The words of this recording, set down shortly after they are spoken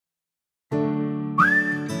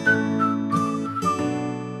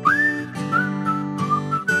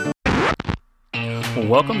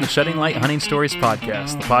Welcome to Shedding Light Hunting Stories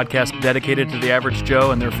Podcast, the podcast dedicated to the average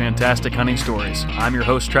Joe and their fantastic hunting stories. I'm your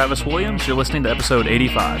host, Travis Williams. You're listening to episode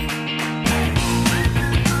 85.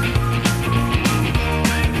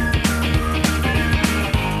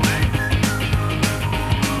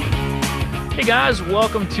 Hey guys,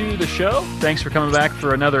 welcome to the show. Thanks for coming back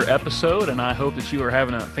for another episode, and I hope that you are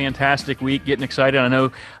having a fantastic week, getting excited. I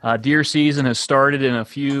know deer season has started in a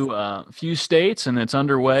few states, and it's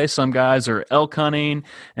underway. Some guys are elk hunting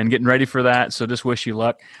and getting ready for that, so just wish you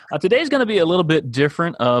luck. Today's going to be a little bit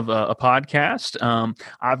different of a podcast.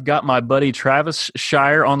 I've got my buddy Travis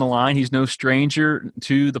Shire on the line. He's no stranger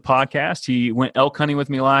to the podcast. He went elk hunting with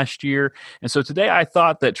me last year, and so today I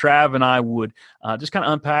thought that Trav and I would just kind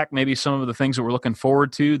of unpack maybe some of the things that we're looking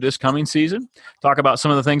forward to this coming season, talk about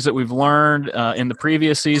some of the things that we've learned in the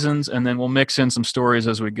previous seasons, and then we'll mix in some stories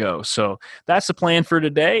as we go. So that's the plan for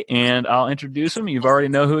today, and I'll introduce him. You've already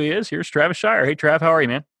know who he is. Here's Travis Shire. Hey, Trav, how are you,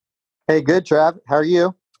 man? Hey, good, Trav. How are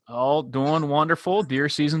you? All doing wonderful. Deer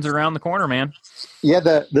season's around the corner, man. Yeah,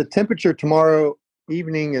 the temperature tomorrow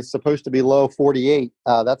evening is supposed to be low 48.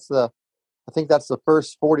 I think that's the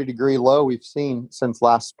first 40-degree low we've seen since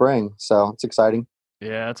last spring. So it's exciting.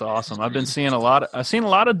 Yeah, that's awesome. I've seen a lot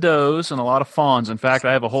of does and a lot of fawns. In fact,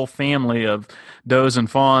 I have a whole family of does and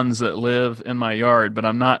fawns that live in my yard, but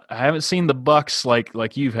I haven't seen the bucks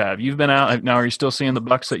like you have. You've been out now. Are you still seeing the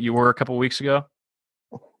bucks that you were a couple of weeks ago?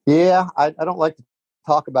 Yeah, I don't like to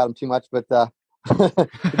talk about them too much, but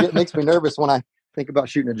it makes me nervous when I think about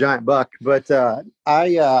shooting a giant buck. But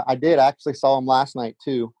I did actually saw him last night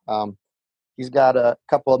too. He's got a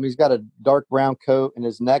couple of them. He's got a dark brown coat, and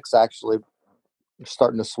his neck's actually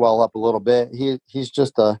starting to swell up a little bit. He's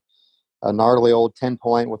just a gnarly old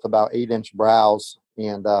 10-point with about 8-inch brows,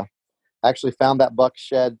 and actually found that buck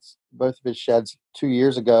both of his sheds 2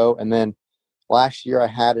 years ago, and then last year I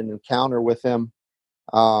had an encounter with him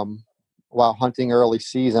while hunting early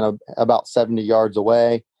season about 70 yards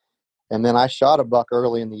away, and then I shot a buck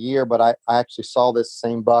early in the year, but I actually saw this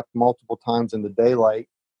same buck multiple times in the daylight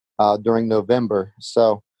during November.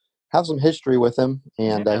 So have some history with him,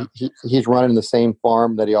 and he's running the same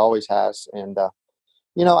farm that he always has. And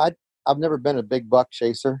I've never been a big buck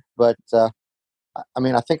chaser, but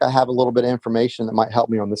I think I have a little bit of information that might help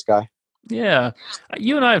me on this guy. Yeah.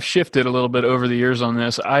 You and I have shifted a little bit over the years on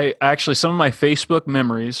this. Some of my Facebook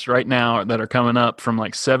memories right now that are coming up from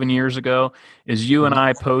like 7 years ago is you and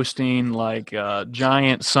I posting like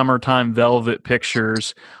giant summertime velvet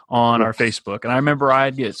pictures on our Facebook. And I remember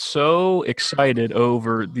I'd get so excited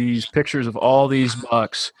over these pictures of all these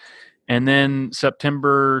bucks. And then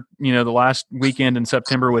September, the last weekend in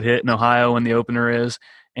September would hit in Ohio when the opener is.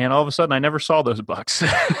 And all of a sudden, I never saw those bucks.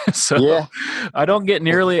 So yeah. I don't get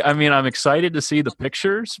nearly. I'm excited to see the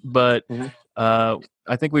pictures, but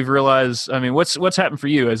I think we've realized. What's happened for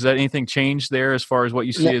you? Has that anything changed there as far as what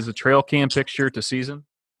you see as a trail cam picture to season?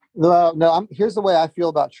 No. Here's the way I feel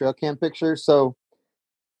about trail cam pictures. So,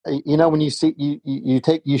 when you see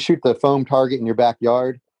you shoot the foam target in your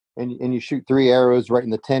backyard, and you shoot 3 arrows right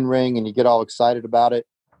in the 10 ring, and you get all excited about it.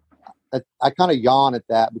 I kind of yawn at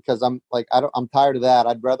that because I'm tired of that.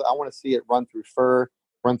 I want to see it run through fur,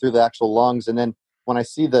 run through the actual lungs. And then when I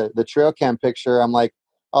see the trail cam picture, I'm like,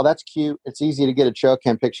 oh, that's cute. It's easy to get a trail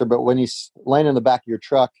cam picture. But when he's laying in the back of your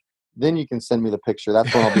truck, then you can send me the picture.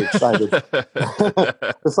 That's when I'll be excited.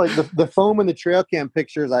 It's like the foam and the trail cam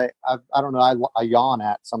pictures. I don't know. I yawn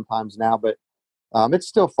at sometimes now, but it's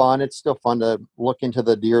still fun. It's still fun to look into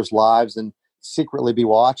the deer's lives and secretly be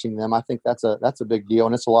watching them. I think that's a big deal,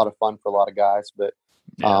 and it's a lot of fun for a lot of guys. But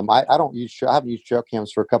I haven't used trail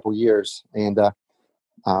cams for a couple of years, and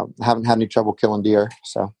haven't had any trouble killing deer.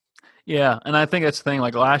 So yeah, and I think that's the thing.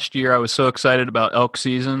 Like last year, I was so excited about elk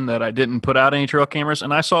season that I didn't put out any trail cameras,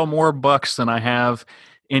 and I saw more bucks than I have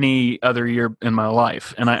any other year in my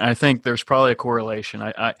life. And I think there's probably a correlation.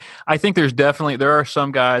 I think there are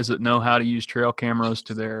some guys that know how to use trail cameras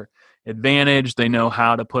to their advantage. They know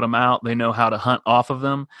how to put them out. They know how to hunt off of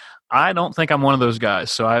them. I don't think I'm one of those guys.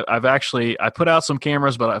 So I put out some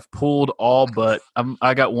cameras, but I've pulled all but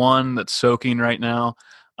I got one that's soaking right now.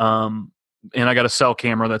 And I got a cell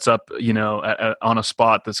camera that's up, on a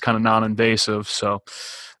spot that's kind of non-invasive. So,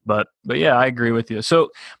 but yeah, I agree with you. So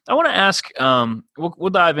I want to ask, we'll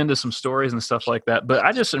dive into some stories and stuff like that, but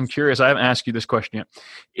I just am curious. I haven't asked you this question yet.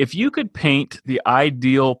 If you could paint the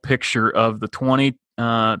ideal picture of the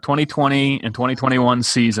 2020 and 2021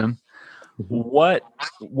 season, what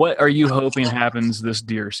are you hoping happens this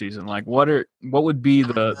deer season? Like what would be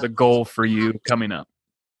the goal for you coming up?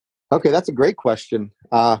 Okay, that's a great question.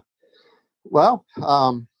 My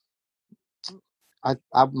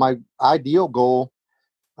ideal goal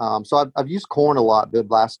So I've used corn a lot the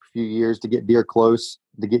last few years to get deer close,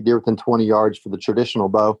 to get deer within 20 yards for the traditional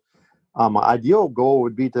bow. My ideal goal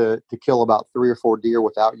would be to kill about 3 or 4 deer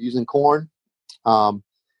without using corn.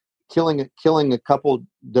 Killing a couple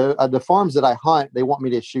the farms that I hunt, they want me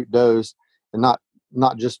to shoot does and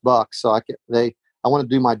not just bucks. So I want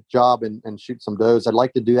to do my job and shoot some does. I'd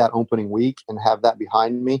like to do that opening week and have that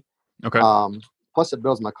behind me. Okay. Plus it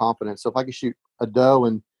builds my confidence. So if I could shoot a doe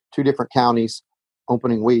in 2 different counties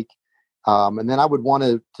opening week, and then I would want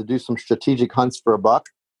to do some strategic hunts for a buck.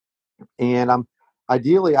 And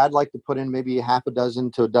ideally, I'd like to put in maybe half a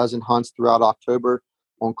dozen to a dozen hunts throughout October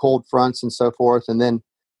on cold fronts and so forth. And then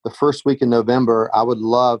the first week in November, I would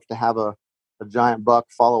love to have a giant buck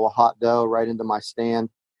follow a hot doe right into my stand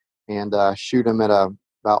and shoot him at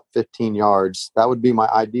about 15 yards. That would be the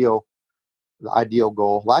ideal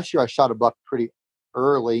goal. Last year, I shot a buck pretty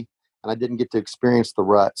early, and I didn't get to experience the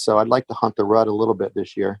rut. So I'd like to hunt the rut a little bit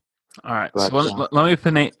this year. All right. But, so let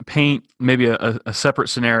me paint maybe a separate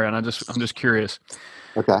scenario, and I'm just curious.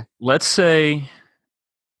 Okay. Let's say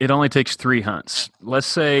it only takes 3 hunts. Let's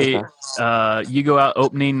say you go out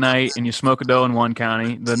opening night and you smoke a doe in one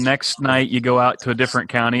county. The next night you go out to a different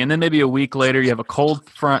county, and then maybe a week later you have a cold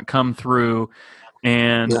front come through,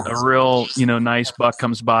 and a real nice buck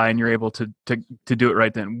comes by, and you're able to do it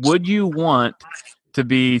right then. Would you want to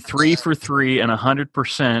be 3 for 3 and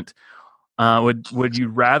 100%? Would you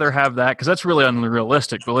rather have that? Because that's really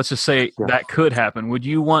unrealistic. But let's just say that could happen. Would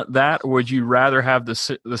you want that, or would you rather have the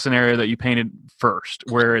scenario that you painted first,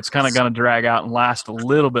 where it's kind of going to drag out and last a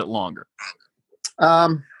little bit longer?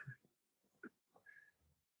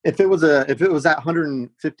 If it was that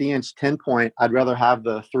 150-inch 10-point, I'd rather have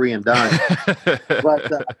the 3 and done.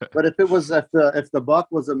 but if the buck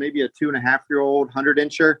was maybe a 2.5-year-old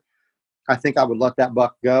 100-incher, I think I would let that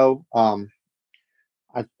buck go. I'm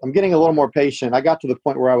getting a little more patient. I got to the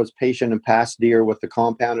point where I was patient and passed deer with the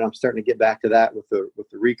compound, and I'm starting to get back to that with the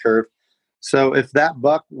recurve. So if that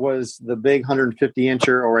buck was the big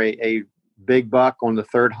 150-incher or a big buck on the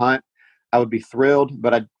third hunt, I would be thrilled.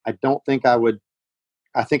 But I don't think I would.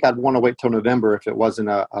 I think I'd want to wait till November if it wasn't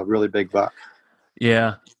a really big buck.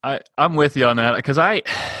 Yeah, I'm with you on that, because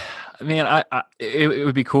it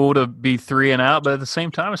would be cool to be 3 and out, but at the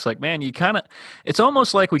same time, it's like, man, it's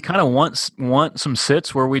almost like we kind of want some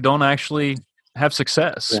sits where we don't actually have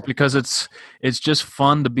success, because it's just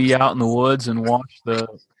fun to be out in the woods and watch the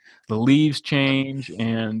leaves change.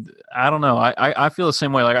 And I don't know, I feel the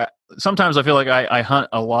same way. Like sometimes I feel like I hunt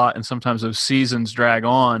a lot, and sometimes those seasons drag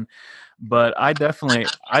on. But I'd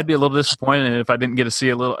be a little disappointed if I didn't get to see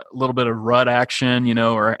a little bit of rut action,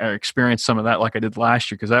 or experience some of that like I did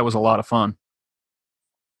last year, because that was a lot of fun.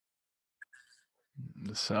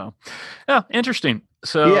 So, yeah, interesting.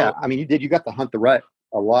 So, yeah, I mean, you got to hunt the rut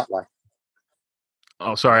a lot.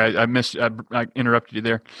 Oh, sorry, I missed. I interrupted you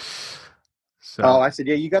there. So. Oh, I said,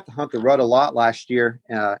 yeah, you got to hunt the rut a lot last year,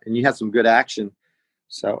 and you had some good action.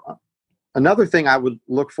 So, another thing I would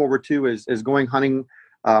look forward to is going hunting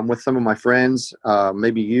with some of my friends,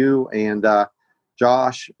 maybe you and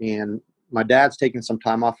Josh, and my dad's taking some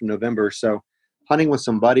time off in November. So hunting with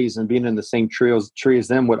some buddies and being in the same tree as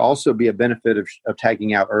them would also be a benefit of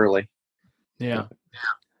tagging out early. Yeah.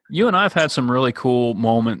 You and I have had some really cool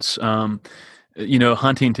moments,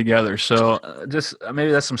 hunting together. So just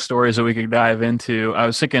maybe that's some stories that we could dive into. I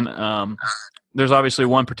was thinking, there's obviously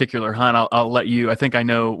one particular hunt. I'll let you. I think I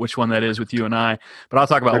know which one that is with you and I. But I'll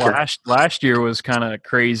talk about last year was kind of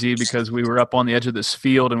crazy, because we were up on the edge of this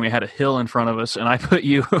field and we had a hill in front of us, and I put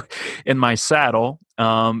you in my saddle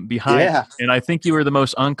behind. Yeah. And I think you were the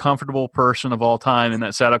most uncomfortable person of all time in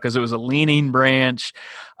that saddle, because it was a leaning branch,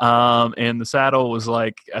 and the saddle was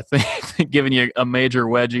like, I think giving you a major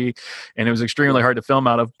wedgie, and it was extremely hard to film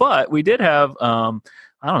out of. But we did have.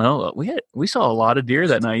 I don't know. We saw a lot of deer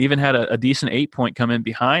that night. Even had a decent 8-point come in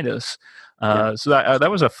behind us. So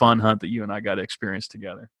that was a fun hunt that you and I got to experience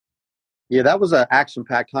together. Yeah, that was an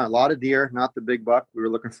action-packed hunt. A lot of deer, not the big buck we were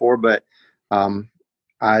looking for, but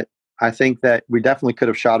I think that we definitely could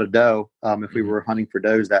have shot a doe if we were hunting for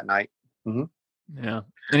does that night. Mm-hmm. Yeah.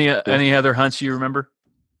 Any other hunts you remember?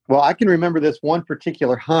 Well, I can remember this one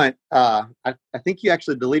particular hunt. I think you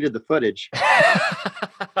actually deleted the footage.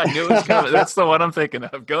 I knew it was coming. That's the one I'm thinking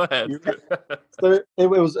of. Go ahead. So it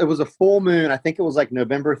was a full moon. I think it was like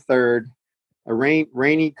November 3rd.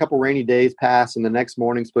 Couple rainy days passed, and the next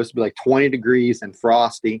morning supposed to be like 20 degrees and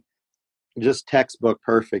frosty, just textbook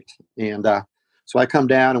perfect. And so I come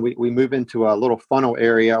down and we move into a little funnel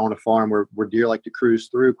area on a farm where deer like to cruise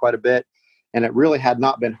through quite a bit. And it really had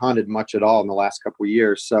not been hunted much at all in the last couple of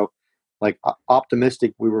years. So we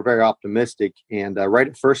were very optimistic. And right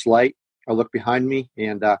at first light, I look behind me,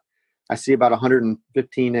 and I see about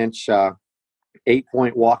 115-inch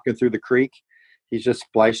 8-point walking through the creek. He's just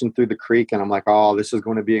splashing through the creek, and I'm like, oh, this is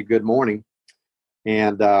going to be a good morning.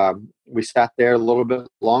 And we sat there a little bit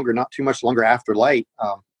longer, not too much longer after light.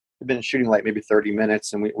 We'd been shooting light maybe 30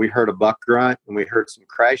 minutes, and we heard a buck grunt, and we heard some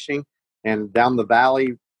crashing. And down the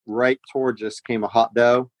valley, right towards us, came a hot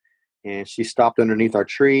doe, and she stopped underneath our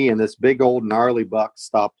tree. And this big old gnarly buck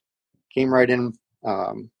stopped, came right in,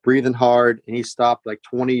 breathing hard, and he stopped like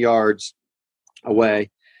 20 yards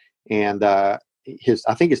away. And I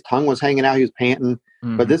think his tongue was hanging out. He was panting.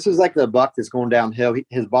 Mm-hmm. But this is like the buck that's going downhill.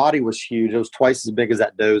 His body was huge. It was twice as big as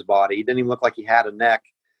that doe's body. He didn't even look like he had a neck.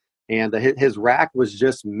 And his rack was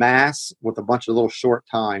just mass with a bunch of little short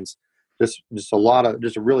tines. Just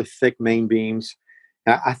a really thick main beams.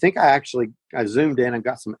 And I think I zoomed in and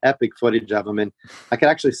got some epic footage of him, and I could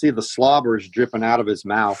actually see the slobbers dripping out of his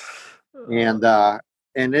mouth. And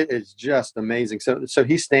it is just amazing. So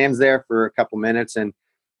he stands there for a couple minutes, and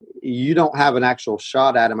you don't have an actual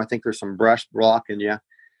shot at him. I think there's some brush blocking you.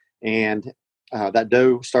 And that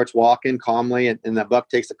doe starts walking calmly, and that buck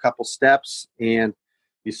takes a couple steps, and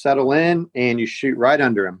you settle in and you shoot right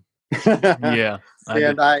under him. Yeah.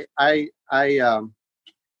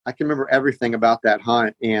 I can remember everything about that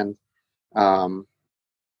hunt. And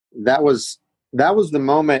that was the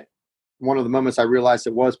moment, one of the moments I realized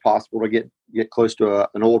it was possible to get close to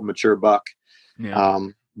an old mature buck. Yeah.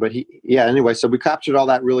 Anyway, so we captured all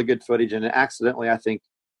that really good footage, and it accidentally, I think,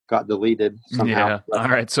 got deleted somehow. Yeah. All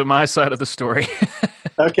right. So my side of the story.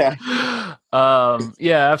 Okay.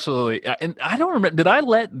 Yeah, absolutely. And I don't remember, did I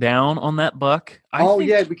let down on that buck?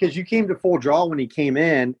 Yeah, because you came to full draw when he came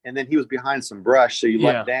in, and then he was behind some brush, so you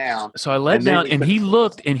let down. So I let down, and he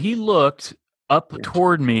looked up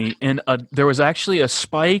toward me, and there was actually a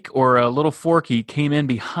spike or a little forky came in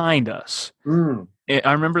behind us.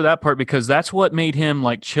 I remember that part because that's what made him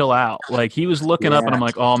like chill out. Like he was looking up, and I'm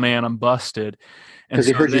like, oh man, I'm busted. And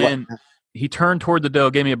so then he turned toward the doe,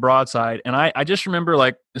 gave me a broadside. And I just remember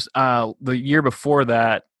like the year before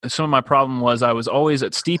that, some of my problem was I was always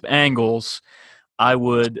at steep angles. I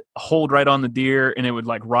would hold right on the deer, and it would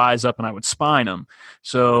like rise up, and I would spine them.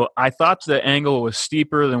 So I thought the angle was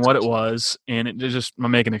steeper than what it was, and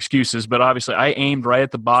I'm making excuses, but obviously I aimed right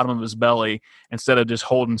at the bottom of his belly instead of just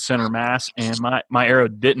holding center mass, and my arrow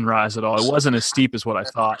didn't rise at all. It wasn't as steep as what I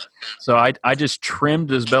thought. So I just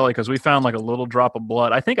trimmed his belly because we found like a little drop of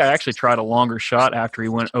blood. I think I actually tried a longer shot after he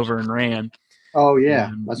went over and ran. Oh,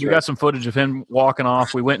 yeah. We got some footage of him walking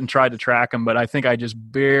off. We went and tried to track him, but I think I just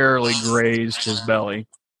barely grazed his belly.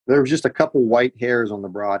 There was just a couple white hairs on the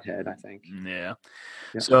broadhead, I think. Yeah.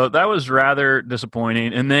 So that was rather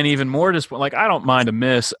disappointing. And then even more disappointing, like I don't mind a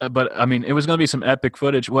miss, but I mean, it was going to be some epic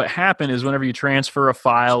footage. What happened is whenever you transfer a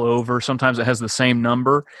file over, sometimes it has the same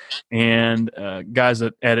number, and guys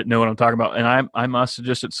that edit know what I'm talking about. And I must have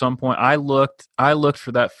just at some point, I looked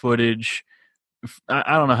for that footage.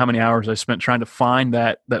 I don't know how many hours I spent trying to find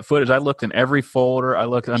that footage. I looked in every folder. I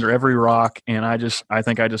looked under every rock, and I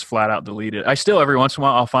think I just flat out deleted it. I still, every once in a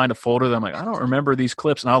while, I'll find a folder that I'm like, I don't remember these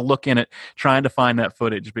clips, and I'll look in it trying to find that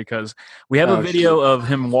footage because we have a video of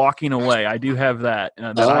him walking away. I do have that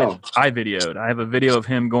I videoed. I have a video of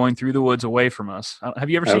him going through the woods away from us. Have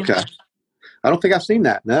you ever seen that? I don't think I've seen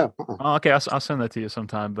that. No. Oh, okay. I'll send that to you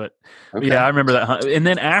sometime. But yeah, I remember that hunt. And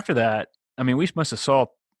then after that, I mean, we must have saw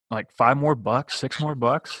like 5 more bucks, 6 more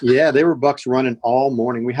bucks. Yeah, they were bucks running all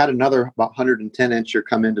morning. We had another about 110-incher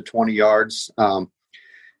come into 20 yards. And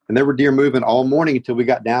there were deer moving all morning until we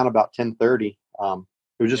got down about 10:30. It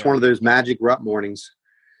was just one of those magic rut mornings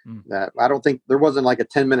that I don't think there wasn't like a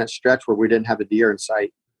 10-minute stretch where we didn't have a deer in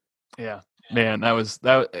sight. Yeah, man, that was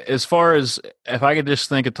as far as if I could just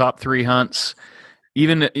think of top 3 hunts,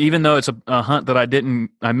 even though it's a hunt that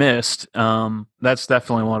I missed, that's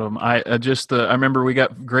definitely one of them. I remember we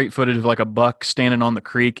got great footage of like a buck standing on the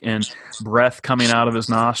creek and breath coming out of his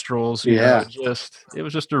nostrils. Yeah. It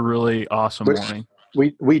was just a really awesome morning.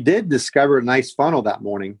 We did discover a nice funnel that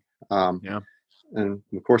morning. And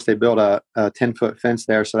of course they built a 10-foot fence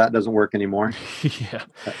there, so that doesn't work anymore.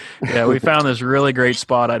 Yeah. We found this really great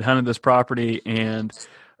spot. I'd hunted this property and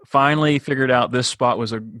finally figured out this spot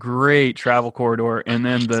was a great travel corridor, and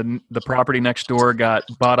then the property next door got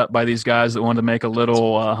bought up by these guys that wanted to make a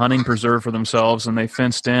little hunting preserve for themselves, and they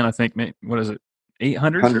fenced in, I think, what is it,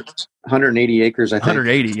 800? 180 acres, I think.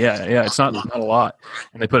 180, yeah. It's not a lot.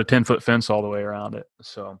 And they put a 10-foot fence all the way around it.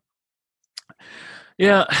 So,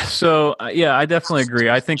 I definitely agree.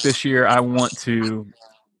 I think this year I want to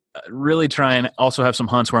really try and also have some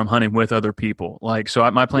hunts where I'm hunting with other people. Like, so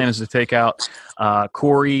my plan is to take out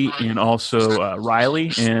Corey and also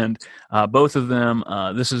Riley, and both of them.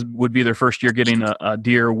 Would be their first year getting a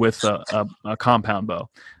deer with a compound bow.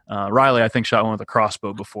 Riley, I think, shot one with a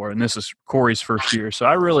crossbow before, and this is Corey's first year. So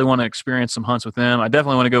I really want to experience some hunts with them. I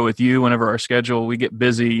definitely want to go with you whenever our schedule, we get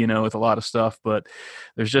busy, with a lot of stuff, but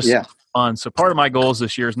there's just fun. So part of my goals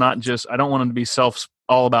this year is not just, I don't want them to be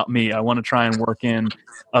all about me. I want to try and work in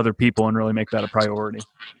other people and really make that a priority.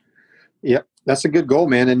 Yep. That's a good goal,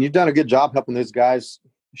 man. And you've done a good job helping those guys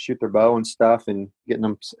shoot their bow and stuff and getting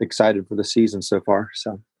them excited for the season so far.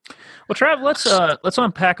 So, well, Trav, let's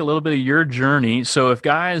unpack a little bit of your journey. So if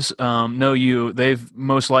guys know you, they've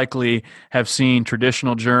most likely have seen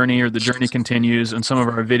Traditional Journey or The Journey Continues and some of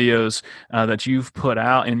our videos that you've put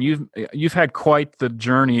out, and you've had quite the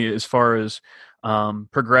journey as far as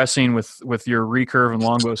progressing with your recurve and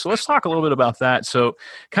longbow. So let's talk a little bit about that. So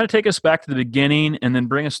kind of take us back to the beginning and then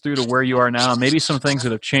bring us through to where you are now. Maybe some things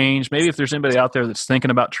that have changed. Maybe if there's anybody out there that's thinking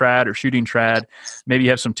about trad or shooting trad, maybe you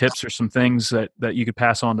have some tips or some things that you could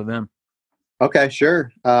pass on to them. Okay,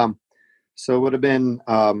 sure. So it would have been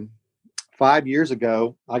 5 years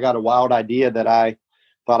ago, I got a wild idea that I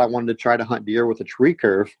thought I wanted to try to hunt deer with a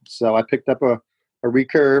recurve. So I picked up a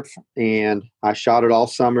recurve and I shot it all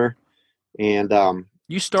summer. And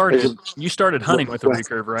you started hunting with a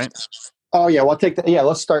recurve, right? Oh yeah, well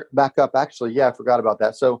let's start back up. Actually, yeah, I forgot about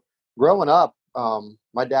that. So growing up,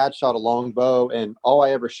 my dad shot a longbow, and all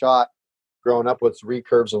I ever shot growing up was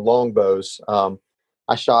recurves and longbows.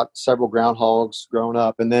 I shot several groundhogs growing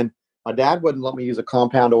up, and then my dad wouldn't let me use a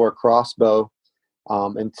compound or a crossbow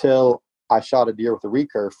until I shot a deer with a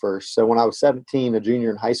recurve first. So when I was 17, a junior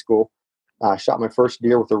in high school, I shot my first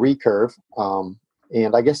deer with a recurve,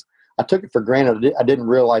 and I guess I took it for granted. I didn't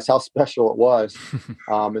realize how special it was.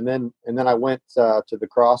 And then I went to the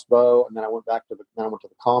crossbow, and then I went to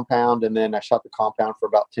the compound, and then I shot the compound for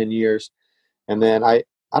about 10 years. And then I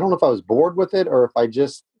don't know if I was bored with it or if I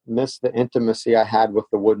just missed the intimacy I had with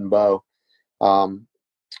the wooden bow.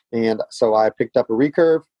 And so I picked up a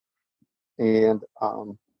recurve and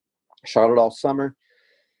shot it all summer.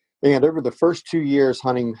 And over the first 2 years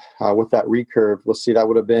hunting with that recurve, let's see, that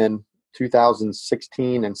would have been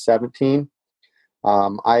 2016 and 17.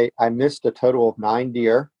 I missed a total of 9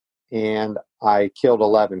 deer and I killed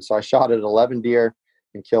 11. So I shot at 11 deer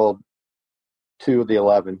and killed 2 of the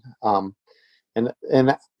 11.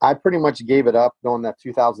 And I pretty much gave it up during that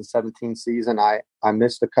 2017 season. I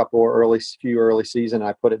missed a few early season.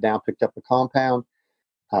 I put it down, picked up the compound,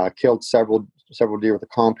 killed several deer with the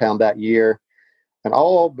compound that year. And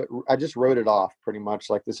but I just wrote it off pretty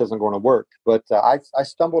much, like this isn't going to work. But I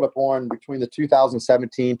stumbled upon, between the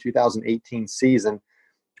 2017, 2018 season,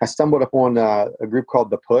 I stumbled upon a group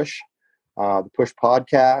called the Push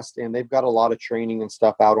podcast, and they've got a lot of training and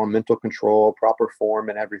stuff out on mental control, proper form,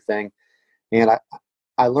 and everything. And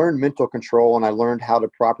I learned mental control, and I learned how to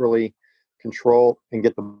properly control and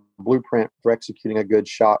get the blueprint for executing a good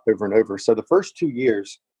shot over and over. So the first 2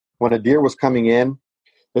 years, when a deer was coming in,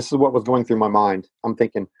 this is what was going through my mind. I'm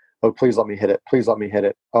thinking, oh, please let me hit it. Please let me hit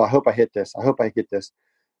it. Oh, I hope I hit this. I hope I get this.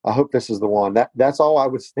 I hope this is the one. That's all I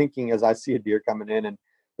was thinking as I see a deer coming in. And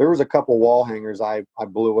there was a couple wall hangers I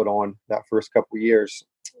blew it on that first couple of years.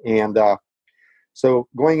 And so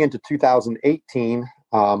going into 2018,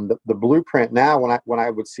 the blueprint now, when I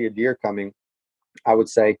would see a deer coming, I would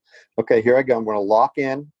say, okay, here I go. I'm going to lock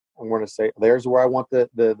in. I'm going to say, there's where I want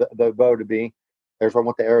the bow to be. There's where I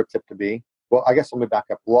want the arrow tip to be. Well, I guess let me back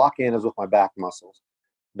up. Lock in is with my back muscles.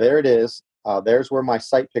 There it is. There's where my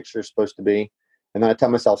sight picture is supposed to be. And then I tell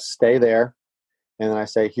myself, stay there. And then I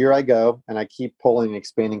say, here I go. And I keep pulling and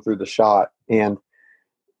expanding through the shot. And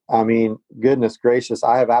I mean, goodness gracious,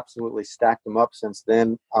 I have absolutely stacked them up since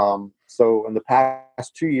then. So in the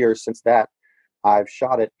past 2 years since that, I've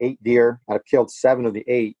shot at 8 deer. I've killed 7 of the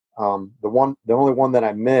 8. The only one that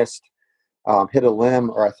I missed hit a limb,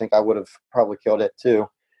 or I think I would have probably killed it too.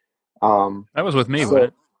 That was with me, wasn't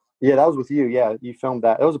it? Yeah, that was with you. Yeah, you filmed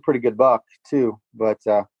that. It was a pretty good buck too, but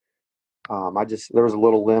there was a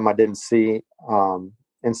little limb I didn't see.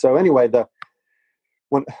 And so anyway,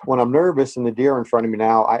 when I'm nervous and the deer are in front of me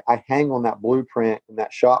now, I hang on that blueprint and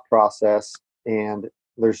that shot process, and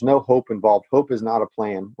there's no hope involved. Hope is not a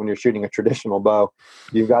plan when you're shooting a traditional bow.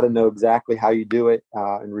 You've got to know exactly how you do it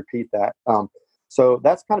and repeat that. So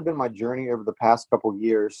that's kind of been my journey over the past couple of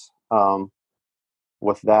years.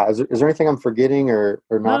 With that, is there anything I'm forgetting or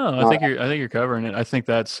not? No, I think you're covering it. I think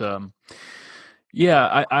that's,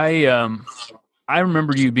 yeah, I I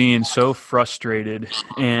remember you being so frustrated,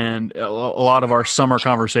 and a lot of our summer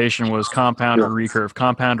conversation was compound or Yeah. recurve,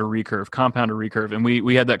 compound or recurve, compound or recurve, and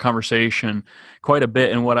we had that conversation quite a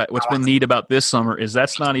bit. And what's been neat about this summer is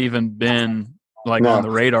that's not even been like on No. the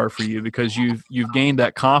radar for you because you've gained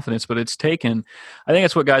that confidence, but it's taken. I think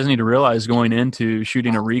that's what guys need to realize going into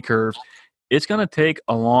shooting a recurve. It's going to take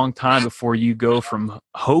a long time before you go from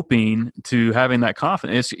hoping to having that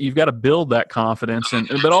confidence. You've got to build that confidence, and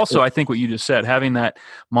but also I think what you just said, having that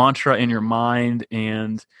mantra in your mind,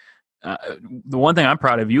 and the one thing I'm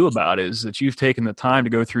proud of you about is that you've taken the time to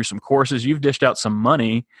go through some courses. You've dished out some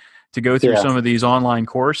money to go through Yeah. some of these online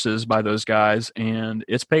courses by those guys, and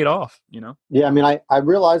it's paid off. Yeah. I mean, I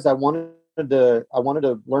realized I wanted to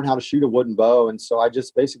learn how to shoot a wooden bow. And so I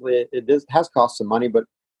just basically, has cost some money, but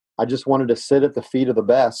I just wanted to sit at the feet of the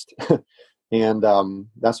best. And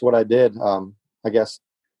that's what I did, I guess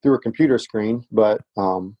through a computer screen, but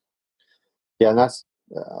yeah, and that's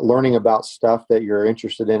learning about stuff that you're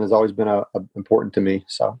interested in has always been important to me.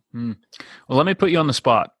 So, Well, let me put you on the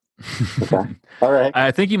spot. okay. All right.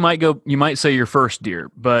 I think you might say your first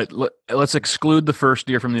deer, but let's exclude the first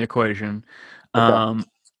deer from the equation. Okay.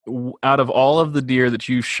 Out of all of the deer that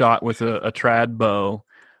you've shot with a trad bow,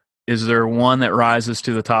 is there one that rises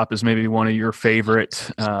to the top as maybe one of your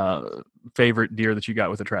favorite deer that you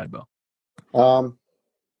got with a trad bow?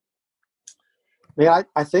 Man,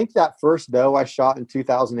 I think that first doe I shot in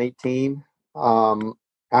 2018,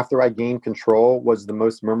 after I gained control, was the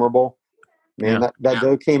most memorable. Man, Yeah. that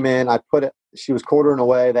doe came in. She was quartering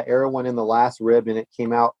away. The arrow went in the last rib, and it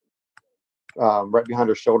came out right behind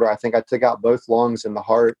her shoulder. I think I took out both lungs and the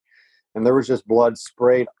heart, and there was just blood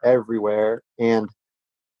sprayed everywhere. And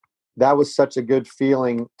that was such a good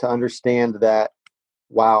feeling to understand that,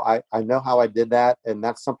 wow, I know how I did that, and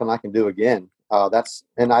that's something I can do again. I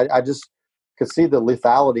just could see the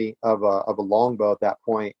lethality of a longbow at that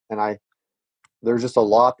point, and there's just a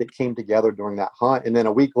lot that came together during that hunt. And then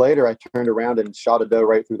a week later, I turned around and shot a doe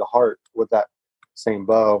right through the heart with that same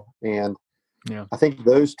bow. And Yeah. I think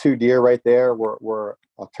those two deer right there were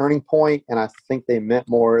a turning point, and I think they meant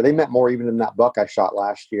more. They meant more even than that buck I shot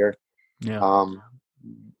last year. Yeah.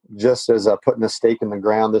 Just as putting a stake in the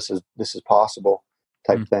ground, this is possible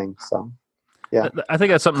type thing. So, yeah. I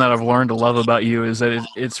think that's something that I've learned to love about you is that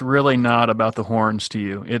it's really not about the horns to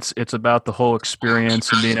you. It's about the whole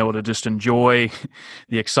experience and being able to just enjoy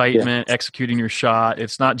the excitement, executing your shot.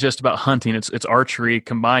 It's not just about hunting. It's archery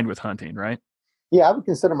combined with hunting, right? Yeah, I would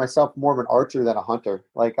consider myself more of an archer than a hunter.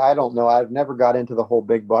 Like, I don't know. I've never got into the whole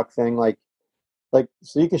big buck thing.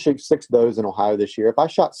 So you can shoot 6 does in Ohio this year. If I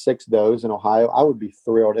shot 6 does in Ohio, I would be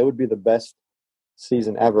thrilled. It would be the best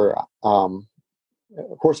season ever.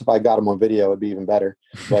 Of course, if I got them on video, it'd be even better.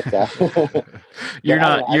 But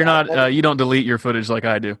you don't delete your footage like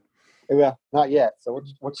I do. Well, not yet. So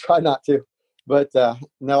we'll try not to. But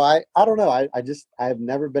no, I don't know. I've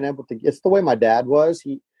never been able to. It's the way my dad was.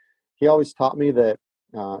 He always taught me that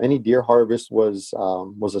any deer harvest was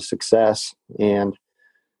a success, and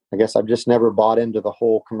I guess I've just never bought into the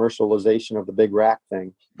whole commercialization of the big rack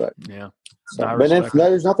thing. But yeah,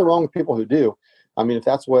 there's nothing wrong with people who do. I mean, if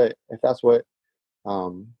that's what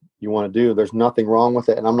you want to do, there's nothing wrong with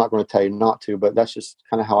it, and I'm not going to tell you not to. But that's just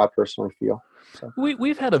kind of how I personally feel. So.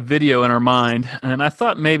 We've had a video in our mind, and I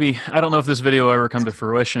thought maybe, I don't know if this video will ever come to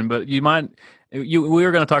fruition, but we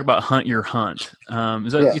were going to talk about Hunt Your Hunt.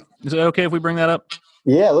 Is that okay if we bring that up?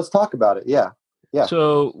 Yeah, let's talk about it. Yeah. Yeah.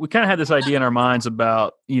 So we kind of had this idea in our minds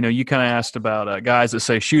about, you kind of asked about guys that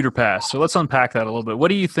say shoot or pass. So let's unpack that a little bit. What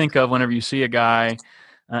do you think of whenever you see a guy?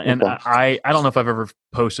 And I don't know if I've ever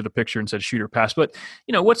posted a picture and said shoot or pass, but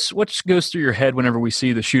what goes through your head whenever we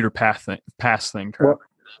see the shoot or pass thing? Well,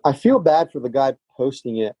 I feel bad for the guy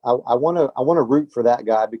posting it. I want to root for that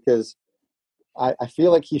guy because I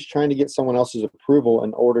feel like he's trying to get someone else's approval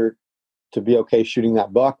in order to be okay shooting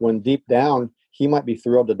that buck, when deep down he might be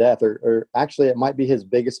thrilled to death, or actually it might be his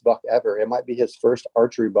biggest buck ever. It might be his first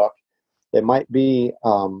archery buck. It might be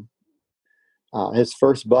his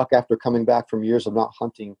first buck after coming back from years of not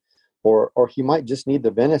hunting, or he might just need the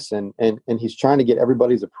venison, and he's trying to get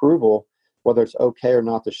everybody's approval whether it's okay or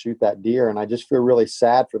not to shoot that deer. And I just feel really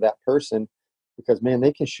sad for that person because, man,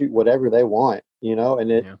 they can shoot whatever they want,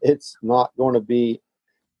 and it's not going to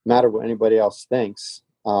matter what anybody else thinks.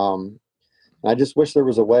 And I just wish there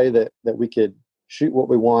was a way that we could shoot what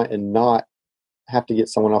we want and not have to get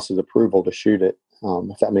someone else's approval to shoot it.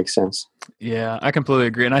 If that makes sense. Yeah, I completely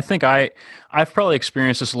agree. And I think I've probably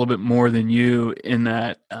experienced this a little bit more than you in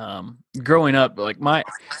that growing up, like my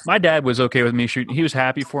dad was okay with me shooting. He was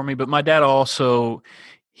happy for me, but my dad also,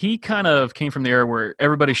 he kind of came from the era where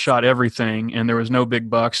everybody shot everything and there was no big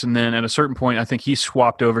bucks. And then at a certain point, I think he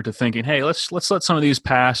swapped over to thinking, hey, let's let some of these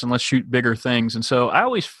pass and let's shoot bigger things. And so I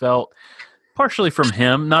always felt, partially from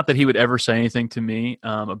him, not that he would ever say anything to me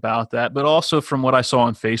about that, but also from what I saw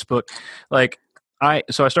on Facebook. Like,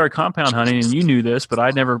 so I started compound hunting, and you knew this, but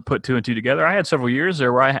I never put two and two together. I had several years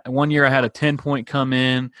there where one year I had a 10-point come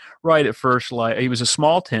in right at first light. He was a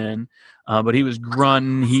small 10, but he was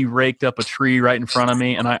grunting. He raked up a tree right in front of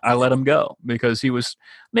me, and I let him go because he was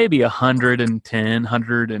maybe 110,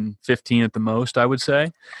 115 at the most, I would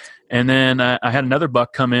say. And then I had another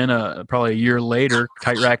buck come in probably a year later,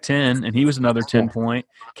 kite rack 10, and he was another 10-point.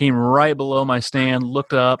 Came right below my stand,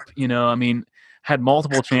 looked up, had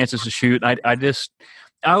multiple chances to shoot. I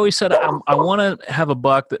always said I want to have a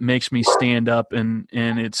buck that makes me stand up, and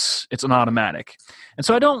it's an automatic. And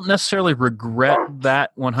so I don't necessarily regret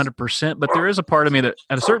that 100%, but there is a part of me that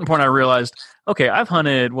at a certain point I realized, okay, I've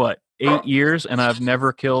hunted, 8 years, and I've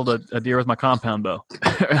never killed a deer with my compound bow.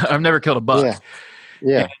 I've never killed a buck. Yeah.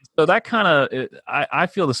 Yeah. And so that kind of, I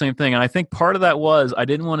feel the same thing. And I think part of that was I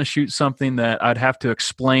didn't want to shoot something that I'd have to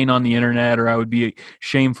explain on the internet or I would be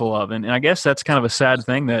shameful of. And I guess that's kind of a sad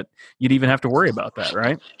thing that you'd even have to worry about that,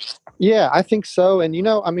 right? Yeah, I think so. And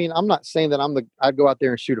I'm not saying that I'd go out there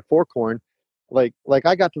and shoot a fork horn. Like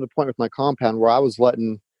I got to the point with my compound where I was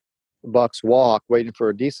letting bucks walk, waiting for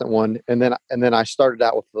a decent one, and then I started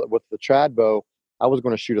out with the trad bow. I was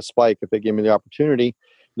going to shoot a spike if they gave me the opportunity.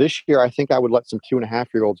 This year, I think I would let some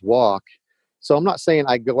 2.5-year-olds walk. So I'm not saying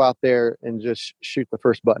I go out there and just shoot the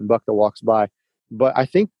first button buck that walks by, but I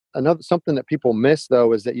think something that people miss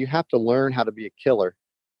though is that you have to learn how to be a killer.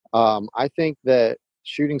 I think that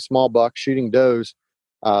shooting small bucks, shooting does,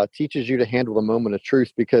 teaches you to handle the moment of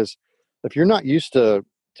truth, because if you're not used to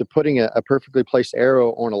putting a perfectly placed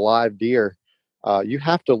arrow on a live deer, you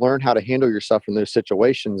have to learn how to handle yourself in those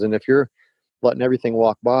situations. And if you're letting everything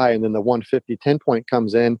walk by and then the 150 10-point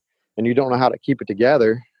comes in and you don't know how to keep it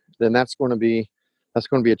together, then that's going to be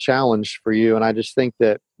a challenge for you. And I just think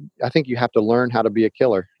you have to learn how to be a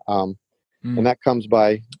killer. And that comes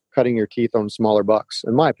by cutting your teeth on smaller bucks,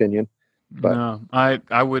 in my opinion. But no,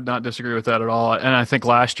 I would not disagree with that at all. And I think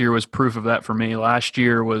last year was proof of that for me. Last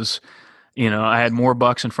year was, I had more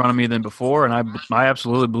bucks in front of me than before, and I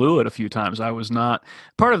absolutely blew it a few times. I was not,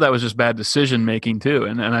 part of that was just bad decision making too.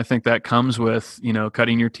 And I think that comes with,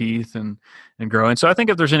 cutting your teeth and growing. So I think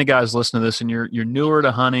if there's any guys listening to this and you're newer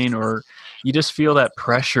to hunting, or you just feel that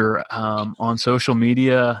pressure on social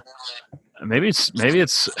media, maybe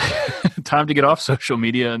it's time to get off social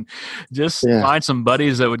media and just find some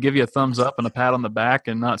buddies that would give you a thumbs up and a pat on the back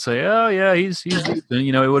and not say, oh yeah, he's it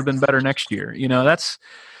would have been better next year.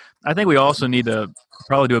 I think we also need to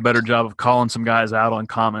probably do a better job of calling some guys out on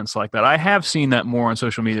comments like that. I have seen that more on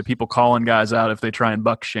social media, people calling guys out if they try and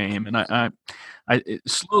buck shame. And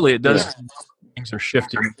slowly it does, things are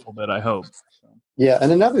shifting a little bit, I hope. Yeah.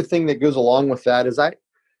 And another thing that goes along with that is I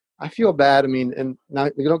feel bad. I mean, and now,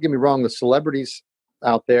 don't get me wrong, the celebrities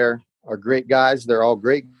out there are great guys. They're all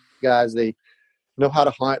great guys. They know how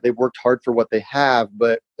to hunt. They've worked hard for what they have.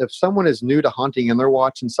 But if someone is new to hunting and they're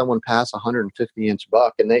watching someone pass a 150-inch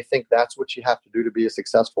buck and they think that's what you have to do to be a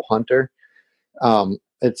successful hunter,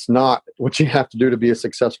 it's not what you have to do to be a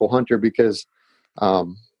successful hunter, because, I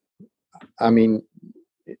mean,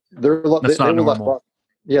 that's not normal.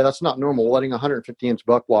 That's not normal. Letting a 150-inch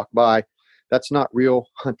buck walk by, that's not real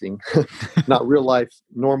hunting, not real life,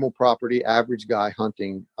 normal property, average guy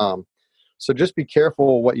hunting. So just be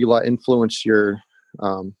careful what you let influence your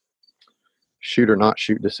shoot or not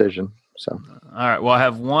shoot decision. So, all right. Well, I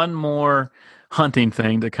have one more hunting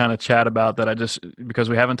thing to kind of chat about because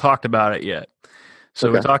we haven't talked about it yet.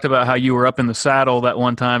 So we talked about how you were up in the saddle that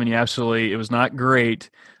one time and it was not great,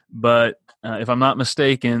 but if I'm not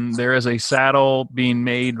mistaken, there is a saddle being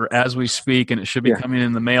made as we speak, and it should be coming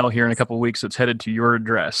in the mail here in a couple of weeks. It's headed to your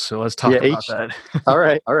address. So let's talk about that. All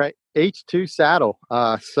right. H2 saddle.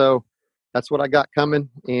 So that's what I got coming.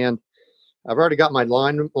 And I've already got my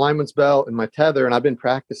lineman's belt and my tether, and I've been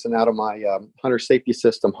practicing out of my hunter safety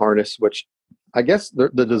system harness, which I guess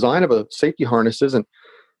the design of a safety harness isn't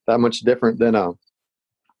that much different than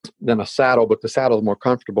a saddle, but the saddle is more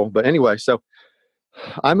comfortable. But anyway, so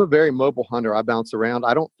I'm a very mobile hunter. I bounce around.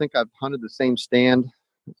 I don't think I've hunted the same stand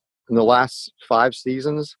in the last 5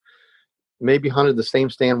 seasons. Maybe hunted the same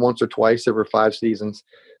stand once or twice over 5 seasons.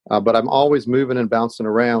 But I'm always moving and bouncing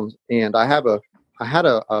around. And I had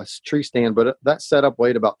a tree stand, but that setup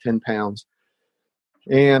weighed about 10 pounds.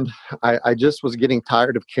 And I just was getting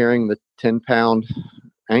tired of carrying the 10-pound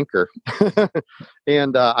anchor.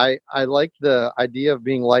 And I like the idea of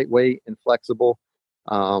being lightweight and flexible.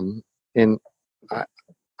 And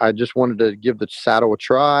I just wanted to give the saddle a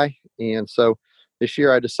try. And so this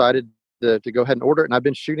year I decided to go ahead and order it. And I've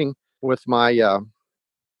been shooting with my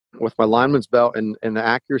lineman's belt, and the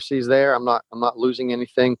accuracy's there. I'm not losing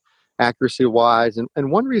anything accuracy wise.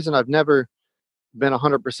 And one reason I've never been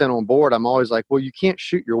 100% on board, I'm always like, well, you can't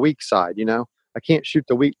shoot your weak side, I can't shoot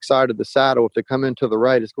the weak side of the saddle. If they come into the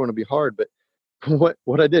right, it's going to be hard. But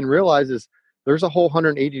what I didn't realize is there's a whole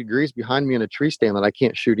 180 degrees behind me in a tree stand that I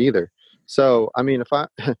can't shoot either. So, I mean, if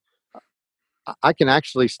I can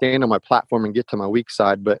actually stand on my platform and get to my weak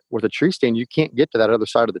side, but with a tree stand, you can't get to that other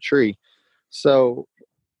side of the tree. So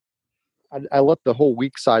I let the whole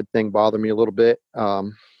weak side thing bother me a little bit.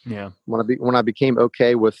 When I became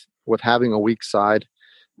okay with having a weak side,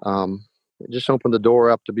 it just opened the door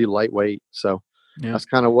up to be lightweight. So that's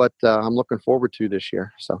kind of what I'm looking forward to this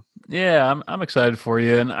year. So yeah, I'm excited for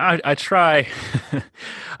you, and I try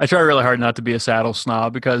I try really hard not to be a saddle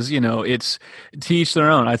snob, because it's to each their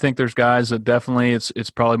own. I think there's guys that definitely it's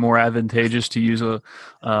probably more advantageous to use a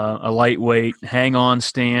lightweight hang on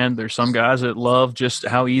stand. There's some guys that love just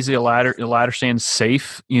how easy a ladder stand's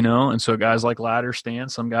safe, and so guys like ladder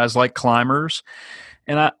stands. Some guys like climbers.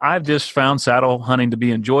 And I've just found saddle hunting to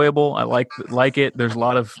be enjoyable. I like it. There's a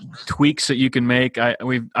lot of tweaks that you can make.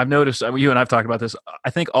 I've noticed, you and I've talked about this. I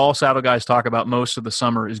think all saddle guys talk about most of the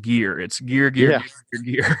summer is gear. It's gear. And,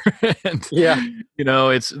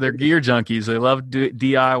 they're gear junkies. They love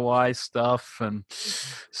DIY stuff. And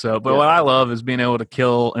so, but what I love is being able to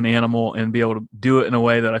kill an animal and be able to do it in a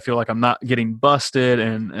way that I feel like I'm not getting busted.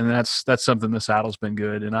 And that's something the saddle's been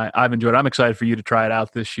good. And I've enjoyed it. I'm excited for you to try it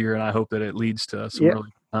out this year. And I hope that it leads to some really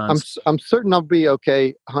I'm certain I'll be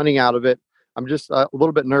okay hunting out of it. I'm just a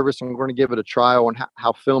little bit nervous. I'm going to give it a trial on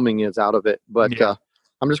how filming is out of it, but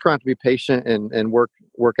I'm just going to have to be patient and work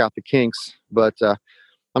out the kinks. But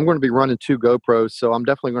I'm going to be running 2 GoPros, so I'm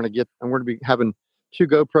definitely going to be having 2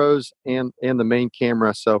 GoPros and the main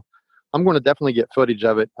camera. So I'm going to definitely get footage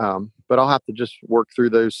of it. But I'll have to just work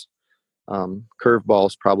through those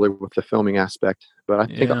curveballs probably with the filming aspect. But I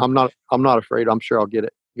think I'm not afraid. I'm sure I'll get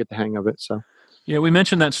the hang of it. So. Yeah, we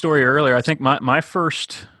mentioned that story earlier. I think my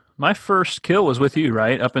first kill was with you,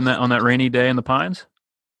 right? Up on that rainy day in the pines.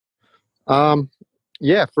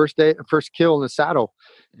 First kill in the saddle.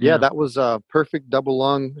 Yeah, that was a perfect double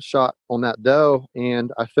lung shot on that doe,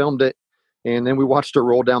 and I filmed it, and then we watched her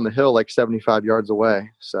roll down the hill like 75 yards away.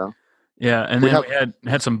 So. Yeah, and then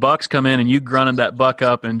we had some bucks come in, and you grunted that buck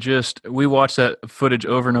up, and we watched that footage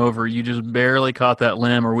over and over. You just barely caught that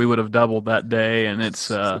limb, or we would have doubled that day. And it's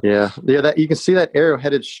that you can see that arrow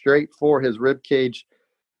headed straight for his rib cage,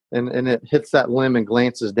 and it hits that limb and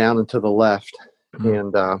glances down and to the left.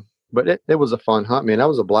 Mm-hmm. And but it was a fun hunt, man. That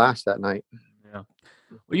was a blast that night. Yeah.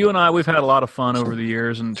 Well, you and we've had a lot of fun over the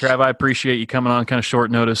years, and Trav, I appreciate you coming on kind of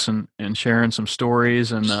short notice and sharing some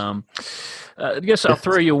stories. And I guess I'll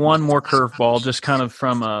throw you one more curveball, just kind of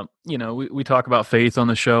from, we talk about faith on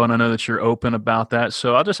the show, and I know that you're open about that.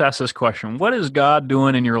 So I'll just ask this question. What is God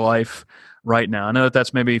doing in your life right now? I know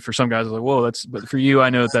that's maybe for some guys like, whoa, but for you,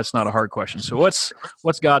 I know that's not a hard question. So what's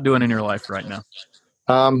God doing in your life right now?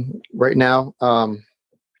 Right now,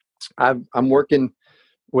 I'm working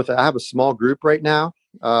I have a small group right now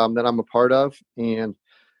that I'm a part of, and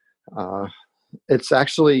it's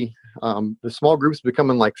actually the small group's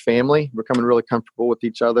becoming like family. We're becoming really comfortable with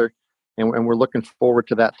each other, and we're looking forward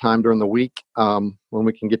to that time during the week when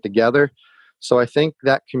we can get together. So I think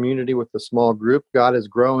that community with the small group, God is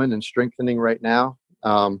growing and strengthening right now.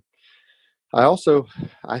 I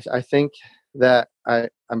think that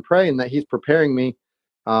I'm praying that He's preparing me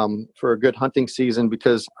for a good hunting season,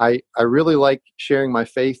 because I really like sharing my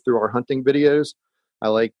faith through our hunting videos. I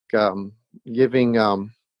like giving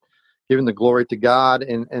the glory to God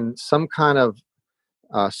and some kind of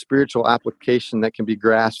spiritual application that can be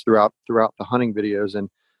grasped throughout the hunting videos. And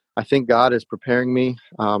I think God is preparing me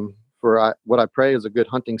for what I pray is a good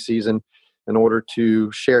hunting season in order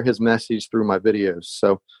to share His message through my videos.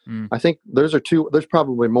 So I think those are 2. There's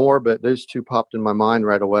probably more, but those 2 popped in my mind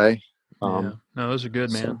right away. No, those are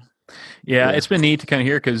good, man. So, it's been neat to kind of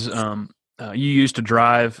hear, because you used to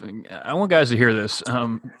drive. I want guys to hear this.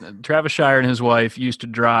 Travis Shire and his wife used to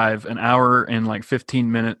drive an hour and like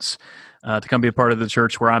 15 minutes to come be a part of the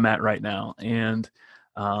church where I'm at right now. And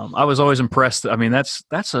I was always impressed. I mean, that's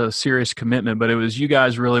a serious commitment, but it was you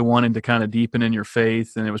guys really wanting to kind of deepen in your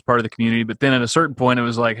faith, and it was part of the community. But then at a certain point, it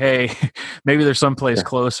was like, hey, maybe there's someplace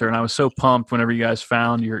closer. And I was so pumped whenever you guys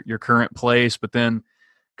found your current place. But then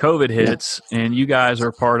COVID hits, and you guys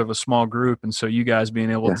are part of a small group, and so you guys being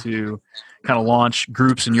able to kind of launch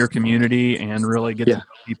groups in your community and really get to know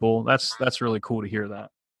people, that's really cool to hear that.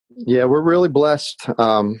 Yeah, we're really blessed,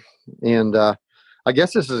 and I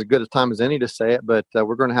guess this is as good a time as any to say it, but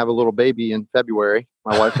we're going to have a little baby in February,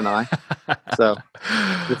 my wife and I. So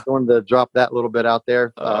just wanted to drop that little bit out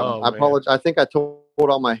there. I apologize. I think I told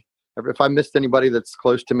all my, if I missed anybody that's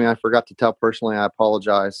close to me, I forgot to tell personally, I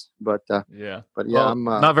apologize. But yeah, well, I'm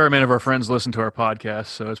not very many of our friends listen to our podcast,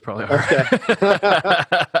 so it's probably all right.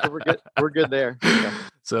 Okay. We're good there. Yeah.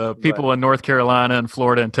 So people in North Carolina and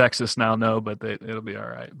Florida and Texas now know, but it'll be all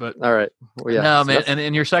right. But all right. Well, yeah. No, man.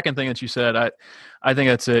 And your second thing that you said, I think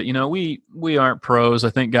that's it. We aren't pros.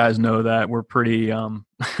 I think guys know that. We're pretty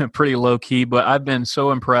pretty low key, but I've been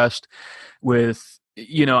so impressed with,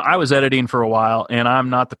 I was editing for a while and I'm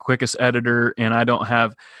not the quickest editor and I don't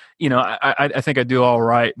have, I think I do all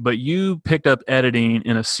right, but you picked up editing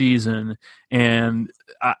in a season. And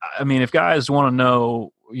I mean, if guys want to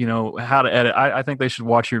know, how to edit, I think they should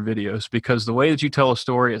watch your videos, because the way that you tell a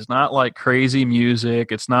story is not like crazy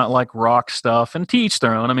music. It's not like rock stuff, and to each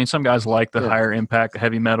their own. I mean, some guys like the higher impact,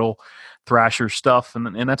 heavy metal, thrasher stuff,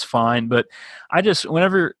 and that's fine. But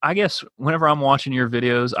whenever I'm watching your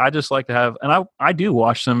videos, I just like to have, and I do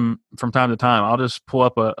watch them from time to time. I'll just pull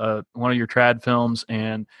up one of your trad films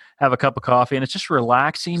and have a cup of coffee, and it's just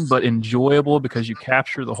relaxing but enjoyable because you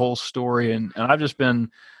capture the whole story. And I've just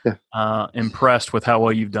been impressed with how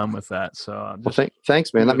well you've done with that. So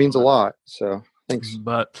thanks, man. That means a lot. So thanks.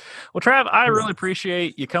 But Trav, I really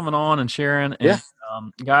appreciate you coming on and sharing. And,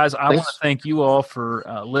 guys, I want to thank you all for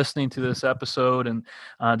listening to this episode and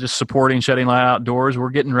just supporting Shedding Light Outdoors.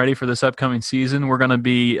 We're getting ready for this upcoming season. We're going to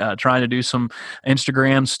be trying to do some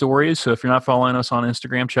Instagram stories. So if you're not following us on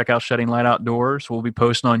Instagram, check out Shedding Light Outdoors. We'll be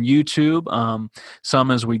posting on YouTube some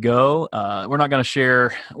as we go. We're not going to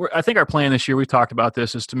share. I think our plan this year, we've talked about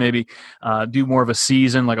this, is to maybe do more of a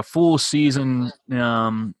season, like a full season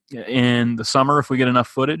in the summer if we get enough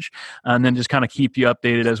footage, and then just kind of keep you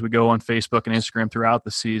updated as we go on Facebook and Instagram throughout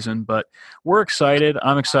the season. But we're excited.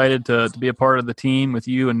 I'm excited to be a part of the team with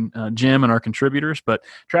you and Jim and our contributors. But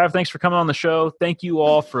Trav, thanks for coming on the show. Thank you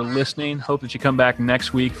all for listening. Hope that you come back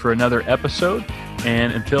next week for another episode.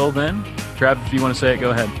 And until then, Trav, if you want to say it, go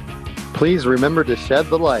ahead. Please remember to shed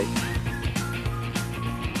the light.